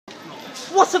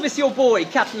What's up, it's your boy,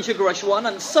 Captain Sugar Rush 1.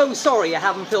 I'm so sorry I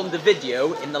haven't filmed a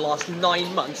video in the last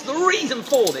 9 months. The reason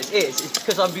for this is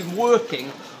because I've been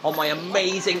working on my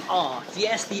amazing art.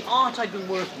 Yes, the art I've been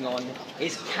working on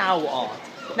is cow art.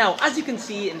 Now, as you can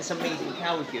see in this amazing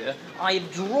cow here, I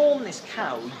have drawn this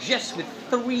cow just with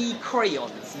 3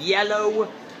 crayons,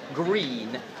 yellow,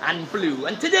 green and blue.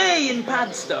 And today in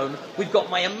Padstone, we've got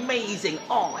my amazing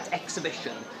art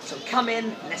exhibition. So come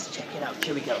in, let's check it out.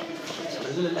 Here we go. So a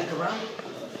little look around.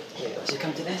 Here we go. So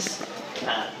come to this.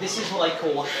 This is what I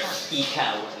call Happy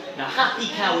Cow. Now, Happy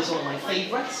Cow is one of my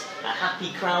favourites. A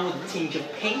happy cow with a tinge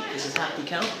of pink. This is Happy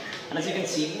Cow. And as you can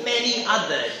see, many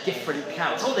other different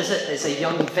cows. Oh, there's a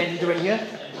young vendor in here.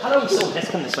 Hello, sir. Let's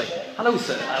come this way. Hello,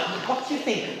 sir. What do you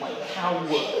think of my cow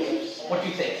work? What do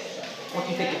you think? What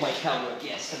do you think of my cow work?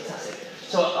 Yes, fantastic.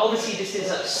 So obviously this is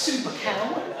a super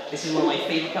cow. This is one of my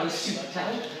favourite cows, super cow.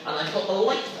 And I've got the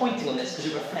light pointing on this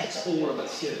because it reflects all of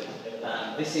us here.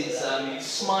 This is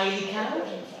Smiley Cow.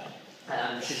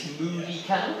 This is Moody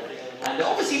Cow. And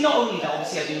obviously not only that,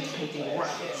 obviously I've been painting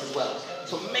rabbits as well.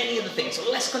 So many other things.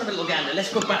 So let's go and have a look at it.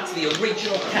 Let's go back to the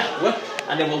original cow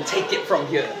and then we'll take it from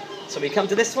here. So we come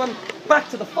to this one, back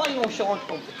to the final shot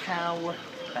of the cow.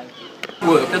 Thank you.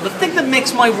 Work. Now the thing that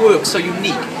makes my work so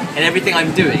unique in everything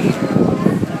I'm doing,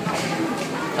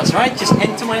 that's right, just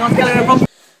enter my art gallery, no problem.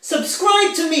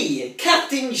 Subscribe to me,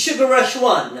 Captain Sugar Rush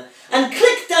 1, and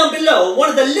click down below on one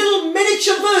of the little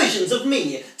miniature versions of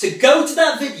me to go to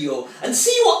that video and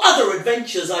see what other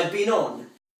adventures I've been on.